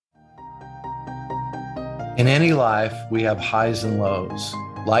In any life, we have highs and lows,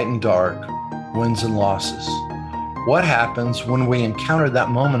 light and dark, wins and losses. What happens when we encounter that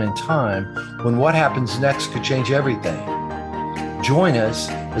moment in time when what happens next could change everything? Join us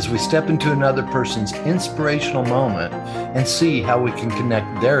as we step into another person's inspirational moment and see how we can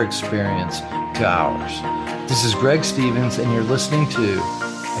connect their experience to ours. This is Greg Stevens, and you're listening to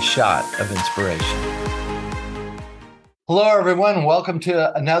A Shot of Inspiration. Hello, everyone. Welcome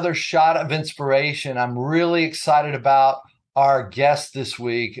to another Shot of Inspiration. I'm really excited about our guest this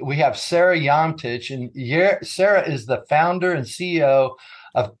week. We have Sarah Yomtich, and Sarah is the founder and CEO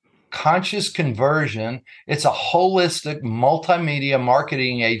of Conscious Conversion. It's a holistic multimedia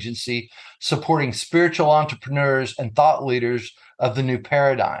marketing agency supporting spiritual entrepreneurs and thought leaders of the new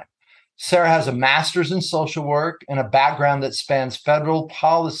paradigm. Sarah has a master's in social work and a background that spans federal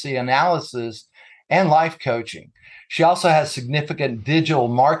policy analysis and life coaching. She also has significant digital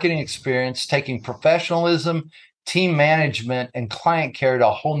marketing experience, taking professionalism, team management, and client care to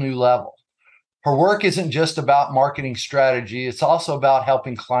a whole new level. Her work isn't just about marketing strategy. It's also about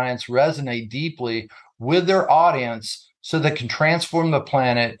helping clients resonate deeply with their audience so they can transform the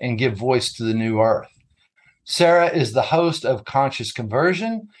planet and give voice to the new earth. Sarah is the host of Conscious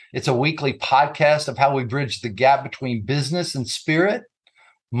Conversion. It's a weekly podcast of how we bridge the gap between business and spirit,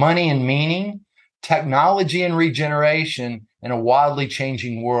 money and meaning, technology and regeneration in a wildly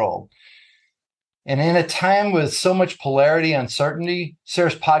changing world. And in a time with so much polarity and uncertainty,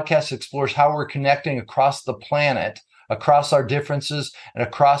 Sarah's podcast explores how we're connecting across the planet, across our differences, and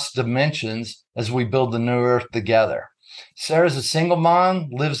across dimensions as we build the new earth together. Sarah's a single mom,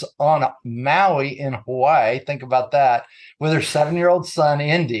 lives on Maui in Hawaii. Think about that, with her 7-year-old son,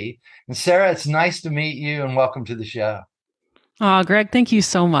 Indy. And Sarah, it's nice to meet you and welcome to the show. Oh, Greg, thank you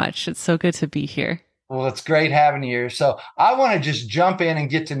so much. It's so good to be here. Well, it's great having you here. So I want to just jump in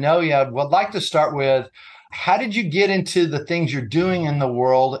and get to know you. I'd like to start with, how did you get into the things you're doing in the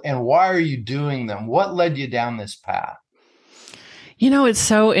world, and why are you doing them? What led you down this path? You know, it's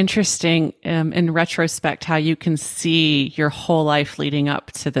so interesting in retrospect how you can see your whole life leading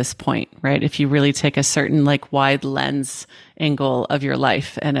up to this point, right? If you really take a certain wide lens angle of your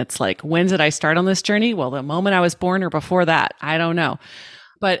life, and it's like, when did I start on this journey? Well, the moment I was born or before that, I don't know.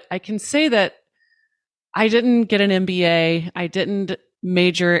 But I can say that I didn't get an MBA. I didn't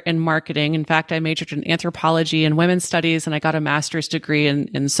major in marketing. In fact, I majored in anthropology and women's studies, and I got a master's degree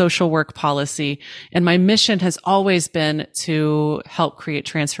in social work policy. And my mission has always been to help create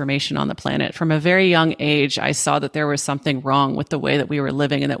transformation on the planet. From a very young age, I saw that there was something wrong with the way that we were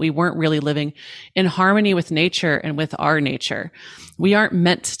living, and that we weren't really living in harmony with nature and with our nature. We aren't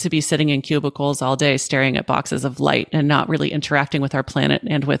meant to be sitting in cubicles all day staring at boxes of light and not really interacting with our planet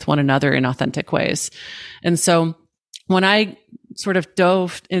and with one another in authentic ways. And so when I sort of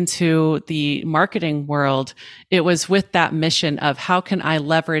dove into the marketing world, it was with that mission of, how can I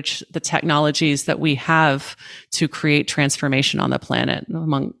leverage the technologies that we have to create transformation on the planet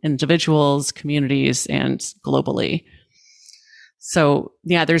among individuals, communities, and globally. So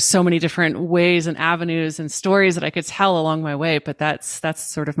yeah, there's so many different ways and avenues and stories that I could tell along my way, but that's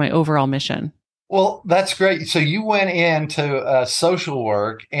sort of my overall mission. Well, that's great. So you went into social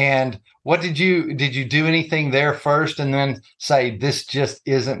work, and what did you do anything there first and then say, this just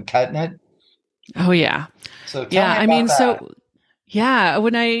isn't cutting it? Oh yeah. So tell me about that. Yeah,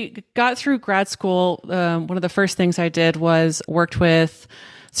 when I got through grad school, one of the first things I did was worked with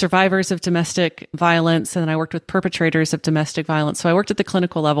survivors of domestic violence, and then I worked with perpetrators of domestic violence. So I worked at the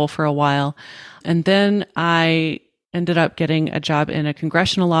clinical level for a while, and then I ended up getting a job in a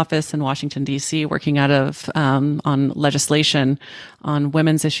congressional office in Washington, D.C., working out of on legislation on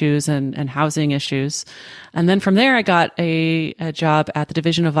women's issues and housing issues. And then from there, I got a job at the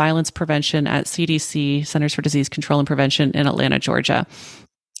Division of Violence Prevention at CDC, Centers for Disease Control and Prevention, in Atlanta, Georgia.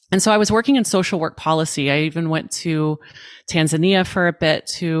 And so I was working in social work policy. I even went to Tanzania for a bit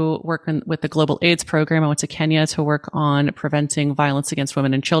to work with the Global AIDS program. I went to Kenya to work on preventing violence against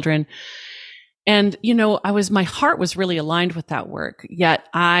women and children. And, you know, my heart was really aligned with that work, yet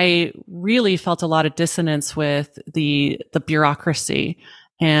I really felt a lot of dissonance with the bureaucracy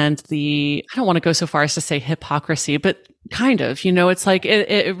and I don't want to go so far as to say hypocrisy, but kind of, it's like,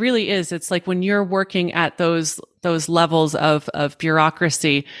 it really is. It's like when you're working at those levels of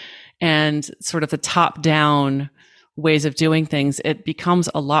bureaucracy and sort of the top down ways of doing things, it becomes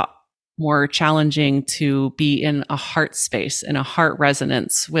a lot more challenging to be in a heart space, in a heart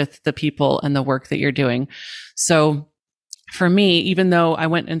resonance with the people and the work that you're doing. So for me, even though I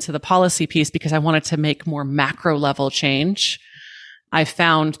went into the policy piece because I wanted to make more macro level change, I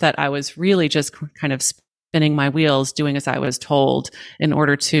found that I was really just kind of spinning my wheels, doing as I was told in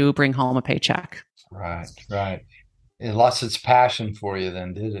order to bring home a paycheck. Right, right. It lost its passion for you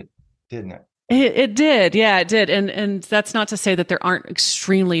then, didn't it? It did. Yeah, it did. And that's not to say that there aren't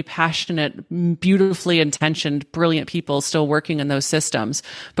extremely passionate, beautifully intentioned, brilliant people still working in those systems.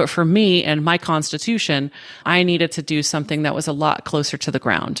 But for me and my constitution, I needed to do something that was a lot closer to the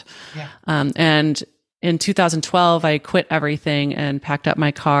ground. Yeah. And in 2012, I quit everything and packed up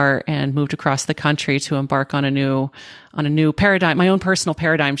my car and moved across the country to embark on a new paradigm, my own personal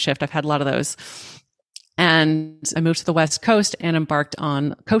paradigm shift. I've had a lot of those. And I moved to the West Coast and embarked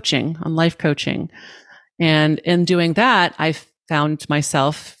on coaching, on life coaching. And in doing that, I found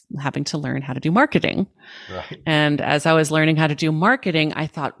myself having to learn how to do marketing. Right. And as I was learning how to do marketing, I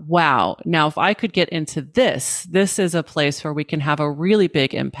thought, wow, now if I could get into this is a place where we can have a really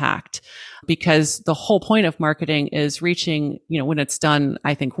big impact, because the whole point of marketing is reaching, when it's done,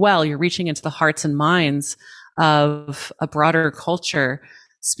 I think, well, you're reaching into the hearts and minds of a broader culture,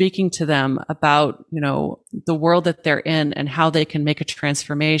 speaking to them about, the world that they're in and how they can make a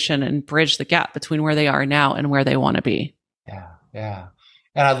transformation and bridge the gap between where they are now and where they want to be. Yeah. Yeah.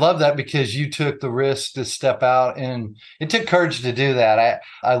 And I love that because you took the risk to step out, and it took courage to do that.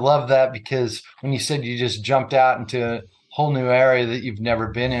 I love that because when you said you just jumped out into a whole new area that you've never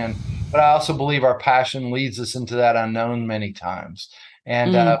been in, but I also believe our passion leads us into that unknown many times.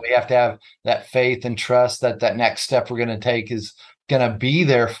 And we have to have that faith and trust that that next step we're going to take is going to be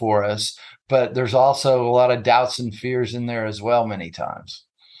there for us. But there's also a lot of doubts and fears in there as well, many times.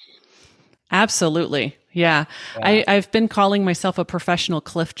 Absolutely. Yeah. I've been calling myself a professional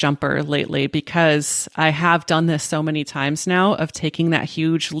cliff jumper lately because I have done this so many times now, of taking that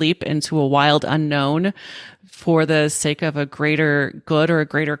huge leap into a wild unknown for the sake of a greater good or a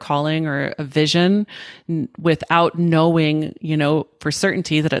greater calling or a vision, without knowing, for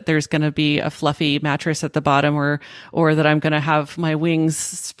certainty that there's going to be a fluffy mattress at the bottom, or that I'm going to have my wings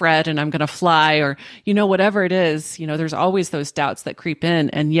spread and I'm going to fly, or, whatever it is, there's always those doubts that creep in.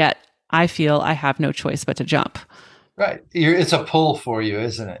 And yet I feel I have no choice but to jump. Right. It's a pull for you,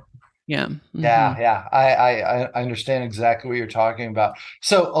 isn't it? Yeah. Mm-hmm. Yeah. I understand exactly what you're talking about.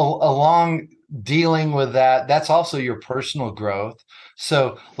 So along dealing with that, that's also your personal growth.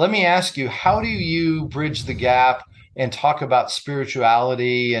 So let me ask you, how do you bridge the gap and talk about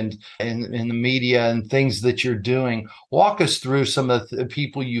spirituality and in the media and things that you're doing? Walk us through some of the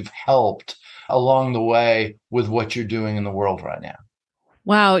people you've helped along the way with what you're doing in the world right now.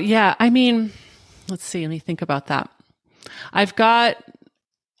 Wow. Yeah. Let's see. Let me think about that. I've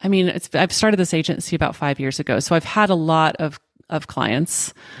started this agency about 5 years ago. So I've had a lot of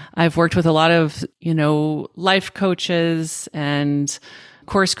clients. I've worked with a lot of, life coaches and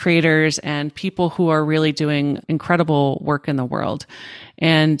course creators and people who are really doing incredible work in the world.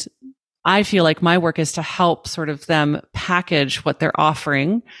 And I feel like my work is to help sort of them package what they're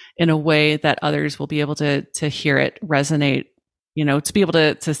offering in a way that others will be able to hear it, resonate, to be able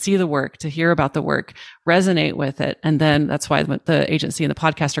to see the work, to hear about the work, resonate with it. And then that's why the agency and the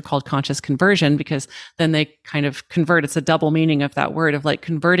podcast are called Conscious Conversion, because then they kind of convert. It's a double meaning of that word, of like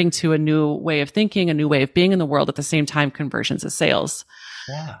converting to a new way of thinking, a new way of being in the world, at the same time, conversions of sales.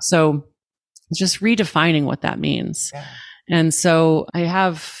 Yeah. So just redefining what that means. Yeah. And so I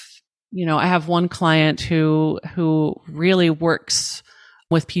have one client who really works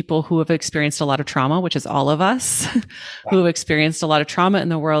with people who have experienced a lot of trauma, which is all of us who have experienced a lot of trauma in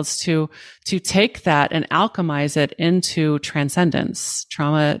the world, to take that and alchemize it into transcendence,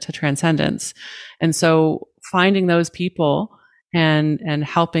 trauma to transcendence. And so finding those people and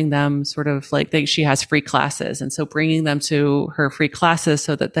helping them sort of like she has free classes. And so bringing them to her free classes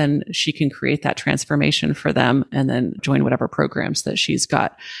so that then she can create that transformation for them and then join whatever programs that she's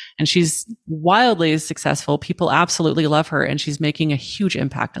got. And she's wildly successful. People absolutely love her, and she's making a huge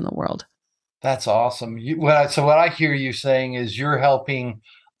impact in the world. That's awesome. So what I hear you saying is you're helping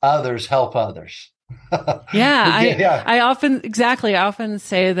others help others. Yeah. I often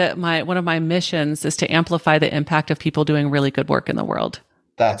say that one of my missions is to amplify the impact of people doing really good work in the world.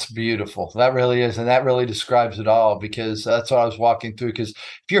 That's beautiful. That really is. And that really describes it all, because that's what I was walking through. Because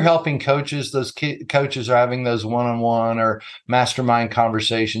if you're helping coaches, those coaches are having those one-on-one or mastermind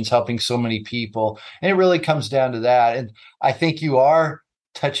conversations, helping so many people. And it really comes down to that. And I think you are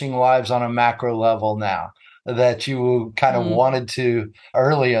touching lives on a macro level now, that you kind of wanted to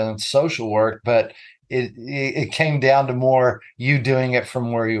early in social work, but it came down to more you doing it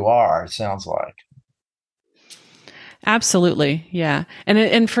from where you are, it sounds like. Absolutely. Yeah.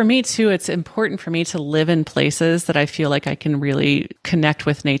 And for me too, it's important for me to live in places that I feel like I can really connect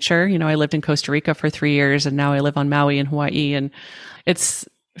with nature. I lived in Costa Rica for 3 years, and now I live on Maui in Hawaii. And it's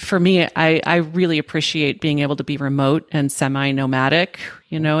for me, I really appreciate being able to be remote and semi-nomadic,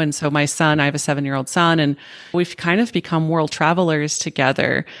 and so my son, I have a 7-year-old son, and we've kind of become world travelers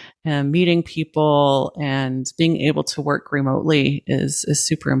together, and meeting people and being able to work remotely is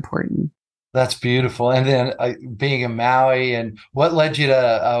super important. That's beautiful. And then being in Maui, and what led you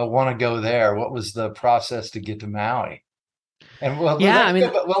to want to go there? What was the process to get to Maui? And Yeah, I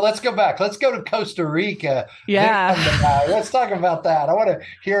mean, let's go back. Let's go to Costa Rica. Then yeah. come to Maui. Let's talk about that. I want to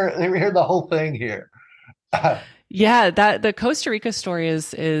hear the whole thing here. Yeah, that the Costa Rica story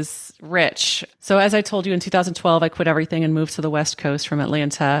is rich. So as I told you, in 2012, I quit everything and moved to the West Coast from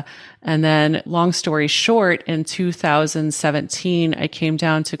Atlanta. And then, long story short, in 2017, I came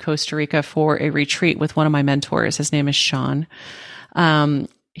down to Costa Rica for a retreat with one of my mentors. His name is Sean.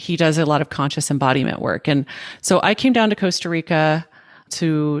 He does a lot of conscious embodiment work. And so I came down to Costa Rica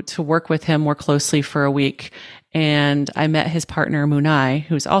to work with him more closely for a week. And I met his partner, Munai,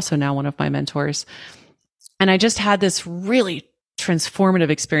 who's also now one of my mentors. And I just had this really transformative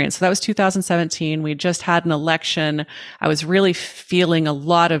experience. So that was 2017. We just had an election. I was really feeling a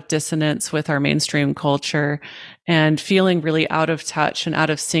lot of dissonance with our mainstream culture and feeling really out of touch and out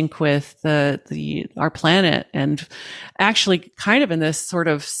of sync with our planet, and actually kind of in this sort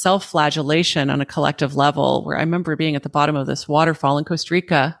of self-flagellation on a collective level, where I remember being at the bottom of this waterfall in Costa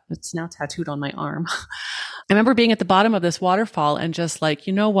Rica. It's now tattooed on my arm. I remember being at the bottom of this waterfall and just like,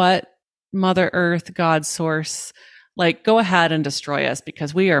 you know what? Mother Earth, God, Source, like, go ahead and destroy us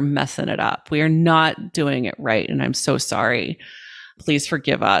because we are messing it up. We are not doing it right. And I'm so sorry. Please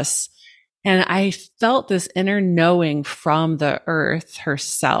forgive us. And I felt this inner knowing from the earth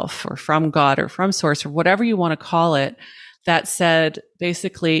herself, or from God, or from Source, or whatever you want to call it, that said,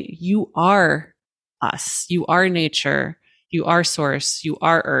 basically, you are us. You are nature. You are Source. You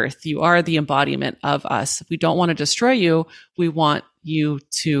are Earth. You are the embodiment of us. We don't want to destroy you. We want you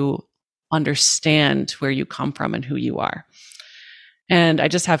to understand where you come from and who you are. And I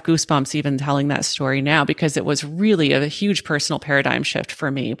just have goosebumps even telling that story now, because it was really a huge personal paradigm shift for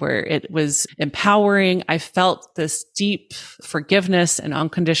me, where it was empowering. I felt this deep forgiveness and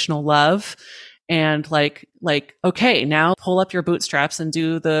unconditional love, and like, okay, now pull up your bootstraps and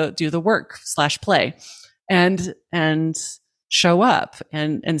do the work / play and show up.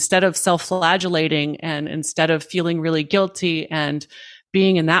 And instead of self-flagellating, and instead of feeling really guilty and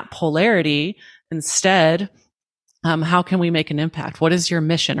being in that polarity, instead, how can we make an impact? What is your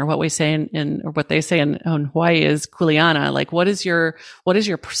mission? Or what we say or what they say in Hawaii is kuleana. Like, what is your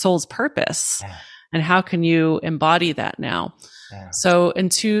soul's purpose? Yeah. And how can you embody that now? Yeah. So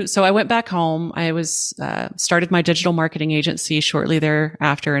I went back home. I was, started my digital marketing agency shortly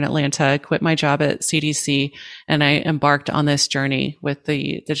thereafter in Atlanta, quit my job at CDC, and I embarked on this journey with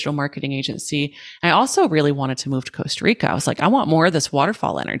the digital marketing agency. I also really wanted to move to Costa Rica. I was like, I want more of this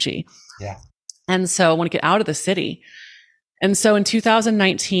waterfall energy. Yeah. And so I want to get out of the city. And so in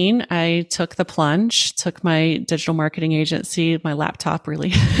 2019, I took the plunge, took my digital marketing agency, my laptop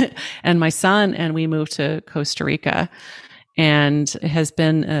really, and my son, and we moved to Costa Rica. And it has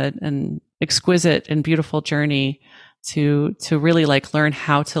been an exquisite and beautiful journey to really like learn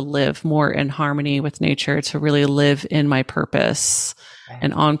how to live more in harmony with nature, to really live in my purpose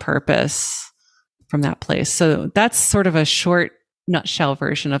and on purpose from that place. So that's sort of a short nutshell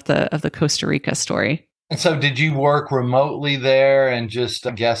version of the Costa Rica story. And so did you work remotely there and just,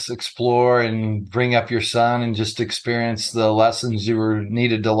 I guess, explore and bring up your son and just experience the lessons you were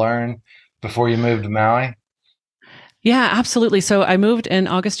needed to learn before you moved to Maui? Yeah, absolutely. So I moved in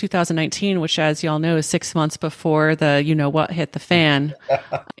August 2019, which, as y'all know, is 6 months before the what hit the fan.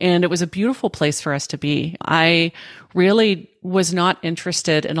 And it was a beautiful place for us to be. I really was not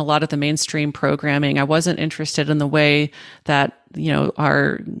interested in a lot of the mainstream programming. I wasn't interested in the way that,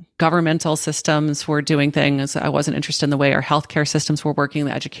 our governmental systems were doing things. I wasn't interested in the way our healthcare systems were working,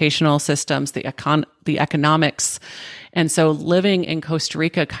 the educational systems, the economics. And so living in Costa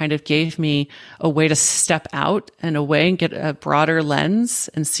Rica kind of gave me a way to step out and away and get a broader lens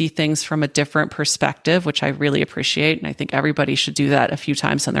and see things from a different perspective, which I really appreciate. And I think everybody should do that a few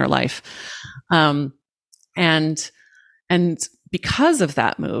times in their life. And because of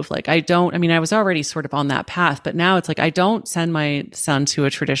that move, like I was already sort of on that path, but now it's like, I don't send my son to a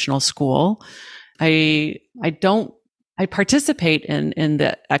traditional school. I participate in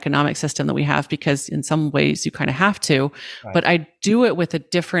the economic system that we have, because in some ways you kind of have to, right. But I do it with a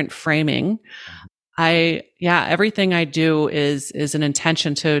different framing. Everything I do is an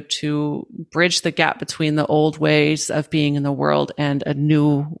intention to bridge the gap between the old ways of being in the world and a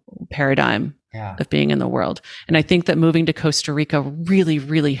new paradigm of being in the world. And I think that moving to Costa Rica really,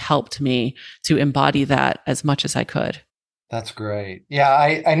 really helped me to embody that as much as I could. That's great. Yeah,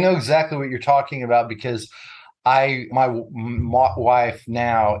 I know exactly what you're talking about because my wife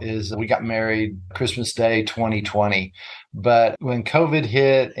now is, we got married Christmas Day 2020, but when COVID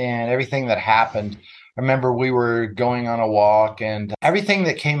hit and everything that happened, I remember we were going on a walk and everything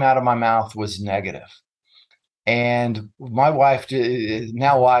that came out of my mouth was negative. And my wife,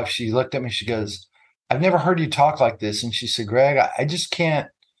 now wife, she looked at me, she goes, "I've never heard you talk like this." And she said, "Greg, I just can't,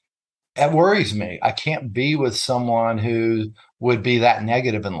 it worries me. I can't be with someone who would be that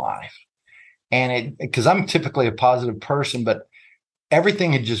negative in life." And because I'm typically a positive person, but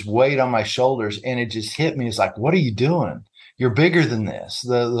everything had just weighed on my shoulders and it just hit me. It's like, what are you doing? You're bigger than this.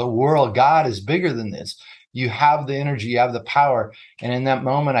 The world, God is bigger than this. You have the energy, you have the power. And in that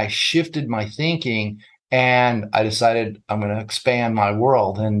moment, I shifted my thinking and I decided I'm going to expand my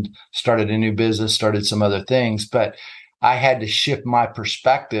world and started a new business, started some other things. But I had to shift my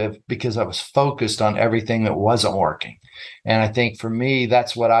perspective because I was focused on everything that wasn't working. And I think for me,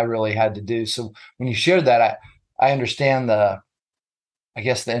 that's what I really had to do. So when you shared that, I understand I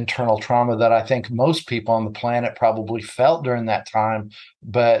guess the internal trauma that I think most people on the planet probably felt during that time.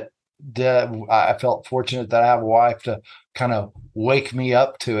 But I felt fortunate that I have a wife to kind of wake me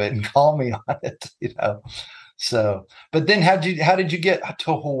up to it and call me on it, you know. So, but then how did you get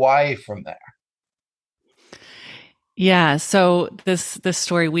to Hawaii from there? Yeah, so this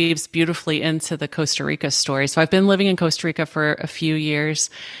story weaves beautifully into the Costa Rica story. So I've been living in Costa Rica for a few years,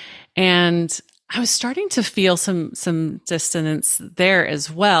 and I was starting to feel some dissonance there as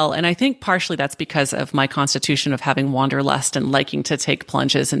well. And I think partially that's because of my constitution of having wanderlust and liking to take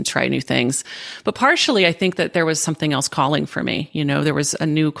plunges and try new things. But partially, I think that there was something else calling for me. You know, there was a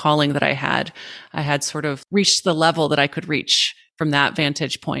new calling that I had. I had sort of reached the level that I could reach from that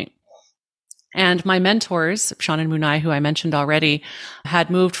vantage point. And my mentors, Sean and Munai, who I mentioned already, had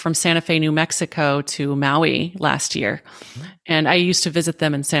moved from Santa Fe, New Mexico to Maui last year. And I used to visit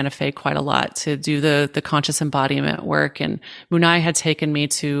them in Santa Fe quite a lot to do the conscious embodiment work. And Munai had taken me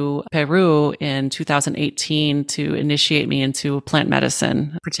to Peru in 2018 to initiate me into plant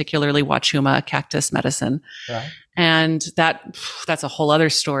medicine, particularly Wachuma cactus medicine. Right. And that's a whole other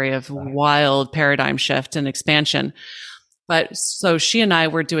story of wild paradigm shift and expansion. But so she and I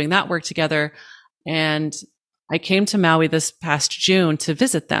were doing that work together, and I came to Maui this past June to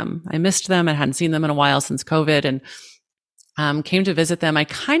visit them. I missed them. I hadn't seen them in a while since COVID, and came to visit them. I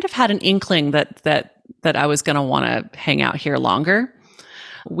kind of had an inkling that I was going to want to hang out here longer.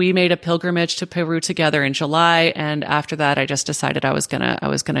 We made a pilgrimage to Peru together in July, and after that, I just decided I was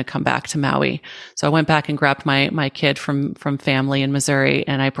gonna come back to Maui. So I went back and grabbed my kid from family in Missouri,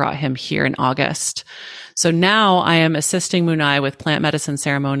 and I brought him here in August. So now I am assisting Munai with plant medicine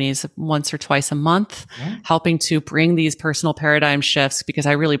ceremonies once or twice a month, helping to bring these personal paradigm shifts, because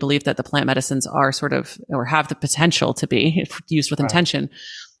I really believe that the plant medicines are sort of, or have the potential to be used with intention.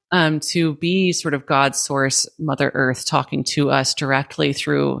 To be sort of God's source, Mother Earth, talking to us directly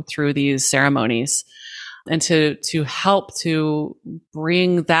through these ceremonies, and to help to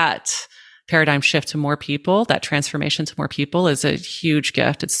bring that paradigm shift to more people, that transformation to more people, is a huge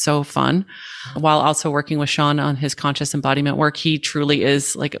gift. It's so fun. While also working with Sean on his conscious embodiment work, he truly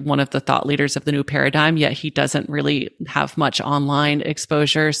is like one of the thought leaders of the new paradigm, yet he doesn't really have much online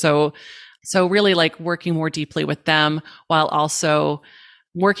exposure. So really like working more deeply with them, while also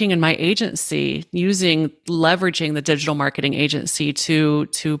working in my agency, leveraging the digital marketing agency to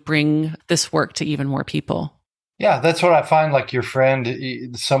bring this work to even more people. Yeah, that's what I find. Like your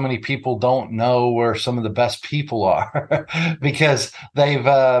friend, so many people don't know where some of the best people are because they've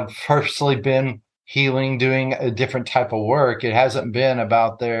personally been healing, doing a different type of work. It hasn't been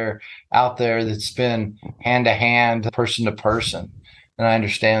about out there that's been hand to hand, person to person. And I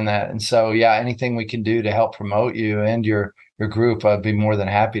understand that. And so, yeah, anything we can do to help promote you and your group, I'd be more than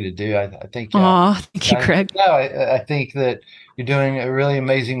happy to do. I think. Thank you, Craig. No, I think that you're doing a really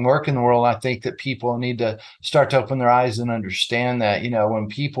amazing work in the world. I think that people need to start to open their eyes and understand that, when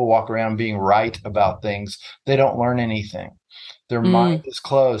people walk around being right about things, they don't learn anything. Their mind is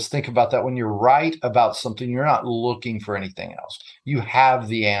closed. Think about that. When you're right about something, you're not looking for anything else. You have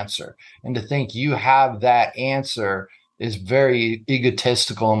the answer. And to think you have that answer is very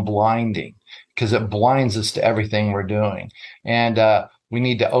egotistical and blinding, because it blinds us to everything we're doing. And we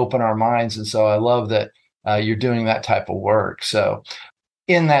need to open our minds. And so I love that you're doing that type of work. So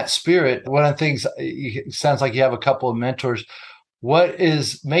in that spirit, one of the things, it sounds like you have a couple of mentors. Who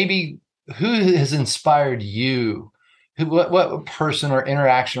has inspired you? What person or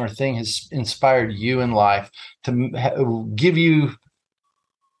interaction or thing has inspired you in life to give you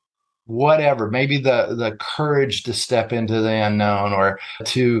whatever, maybe the courage to step into the unknown or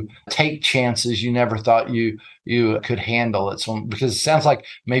to take chances you never thought you could handle it. So because it sounds like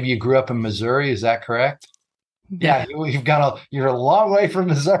maybe you grew up in Missouri, is that correct? Yeah. Yeah, you're a long way from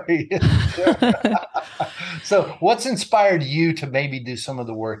Missouri. So what's inspired you to maybe do some of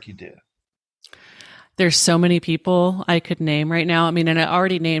the work you do? There's so many people I could name right now. I mean, and I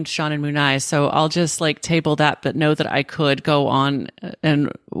already named Sean and Munai, so I'll just like table that, but know that I could go on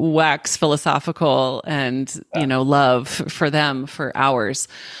and wax philosophical and, love for them for hours.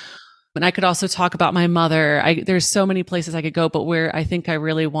 And I could also talk about my mother. There's so many places I could go, but where I think I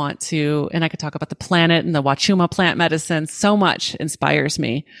really want to, and I could talk about the planet and the Wachuma plant medicine. So much inspires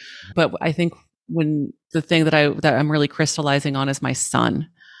me. But I think when the thing that I'm really crystallizing on is my son.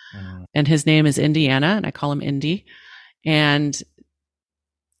 And his name is Indiana, and I call him Indy. And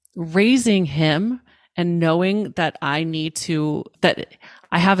raising him and knowing that that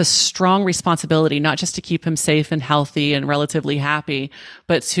I have a strong responsibility, not just to keep him safe and healthy and relatively happy,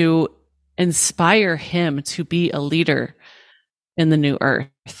 but to inspire him to be a leader in the new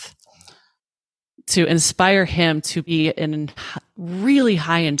earth, to inspire him to be in really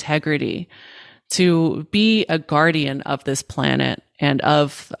high integrity, to be a guardian of this planet and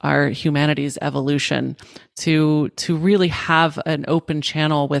of our humanity's evolution, to really have an open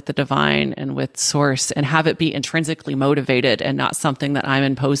channel with the divine and with source and have it be intrinsically motivated and not something that I'm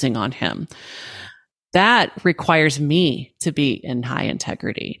imposing on him. That requires me to be in high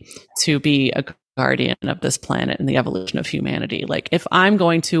integrity, to be a guardian of this planet and the evolution of humanity. Like if I'm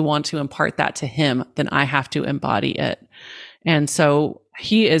going to want to impart that to him, then I have to embody it. And so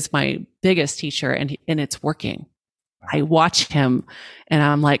he is my biggest teacher, and it's working. I watch him and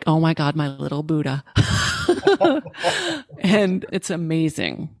I'm like, oh my God, my little Buddha. And it's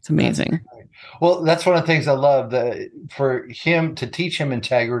amazing. It's amazing. Well, that's one of the things I love, that for him to teach him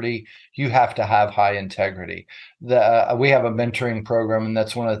integrity, you have to have high integrity. We have a mentoring program, and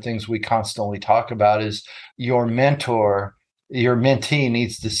that's one of the things we constantly talk about is your mentee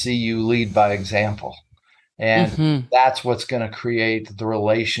needs to see you lead by example. And that's what's going to create the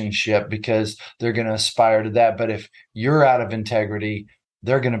relationship, because they're going to aspire to that. But if you're out of integrity,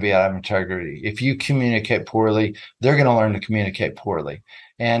 they're going to be out of integrity. If you communicate poorly, they're going to learn to communicate poorly.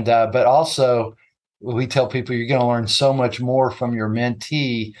 And but also, we tell people you're going to learn so much more from your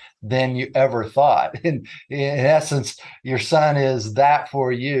mentee than you ever thought. And in essence, your son is that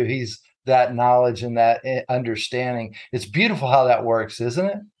for you. He's that knowledge and that understanding. It's beautiful how that works, isn't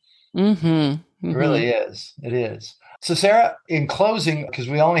it? It really is. It is. So Sarah, in closing, because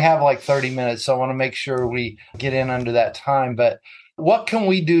we only have like 30 minutes, so I want to make sure we get in under that time, but what can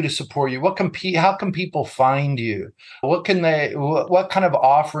we do to support you? How can people find you? What kind of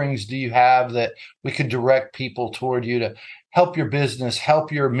offerings do you have that we could direct people toward you to help your business,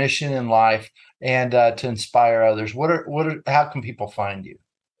 help your mission in life, and to inspire others? How can people find you?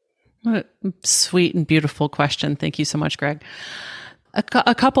 What a sweet and beautiful question. Thank you so much, Greg.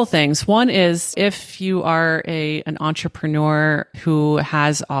 A couple things. One is, if you are an entrepreneur who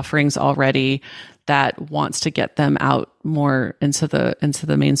has offerings already that wants to get them out more into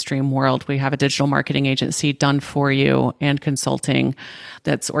the mainstream world, we have a digital marketing agency done for you and consulting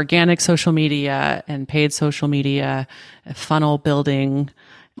that's organic social media and paid social media, funnel building,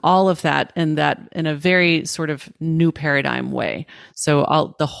 all of that, and that in a very sort of new paradigm way.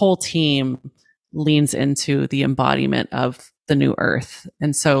 So the whole team leans into the embodiment of the new earth.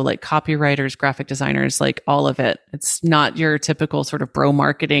 And so like copywriters, graphic designers, like all of it, it's not your typical sort of bro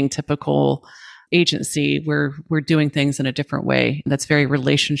marketing, typical agency. We're doing things in a different way that's very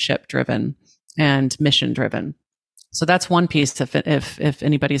relationship driven and mission driven. So that's one piece. If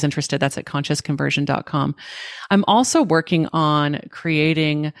anybody's interested, that's at consciousconversion.com. I'm also working on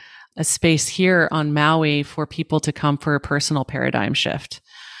creating a space here on Maui for people to come for a personal paradigm shift.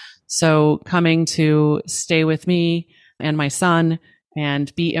 So coming to stay with me and my son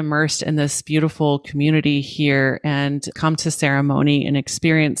and be immersed in this beautiful community here and come to ceremony and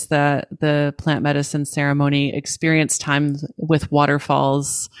experience the plant medicine ceremony, experience time with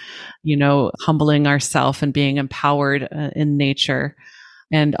waterfalls, humbling ourselves and being empowered in nature.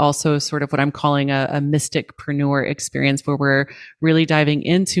 And also sort of what I'm calling a mysticpreneur experience, where we're really diving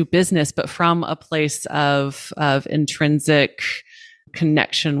into business, but from a place of intrinsic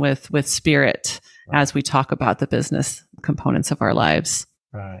connection with spirit as we talk about the business components of our lives.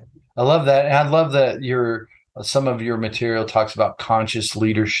 Right. I love that. And I love that some of your material talks about conscious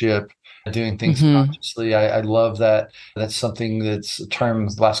leadership, doing things consciously. I love that. That's something that's a term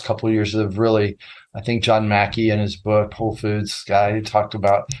the last couple of years of really, I think John Mackey in his book, Whole Foods guy, talked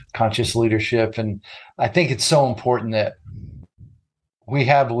about conscious leadership. And I think it's so important that we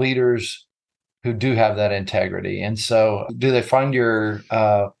have leaders who do have that integrity. And so do they find your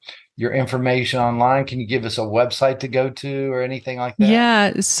information online? Can you give us a website to go to or anything like that?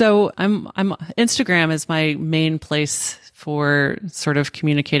 Yeah. So I'm Instagram is my main place for sort of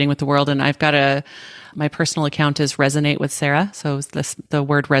communicating with the world. And I've got my personal account is Resonate with Sarah. So it's the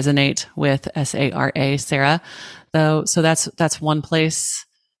word resonate with SARA, Sarah. So that's one place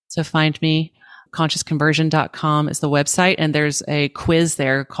to find me. ConsciousConversion.com is the website. And there's a quiz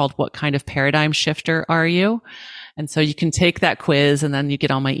there called What Kind of Paradigm Shifter Are You? And so you can take that quiz and then you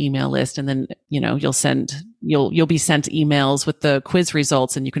get on my email list, and then, you'll be sent emails with the quiz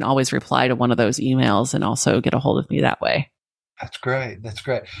results, and you can always reply to one of those emails and also get a hold of me that way. That's great. That's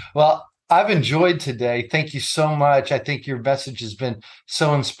great. Well, I've enjoyed today. Thank you so much. I think your message has been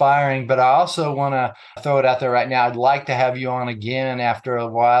so inspiring, but I also want to throw it out there right now. I'd like to have you on again after a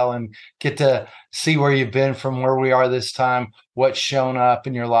while and get to see where you've been from where we are this time, what's shown up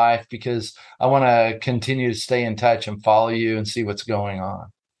in your life, because I want to continue to stay in touch and follow you and see what's going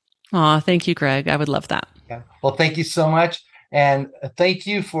on. Aw, thank you, Greg. I would love that. Okay. Well, thank you so much. And thank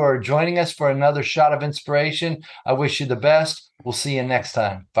you for joining us for another shot of inspiration. I wish you the best. We'll see you next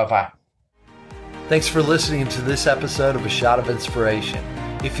time. Bye-bye. Thanks for listening to this episode of A Shot of Inspiration.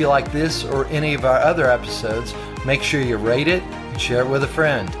 If you like this or any of our other episodes, make sure you rate it and share it with a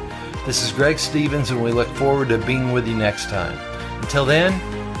friend. This is Greg Stevens, and we look forward to being with you next time. Until then,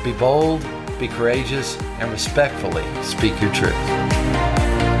 be bold, be courageous, and respectfully speak your truth.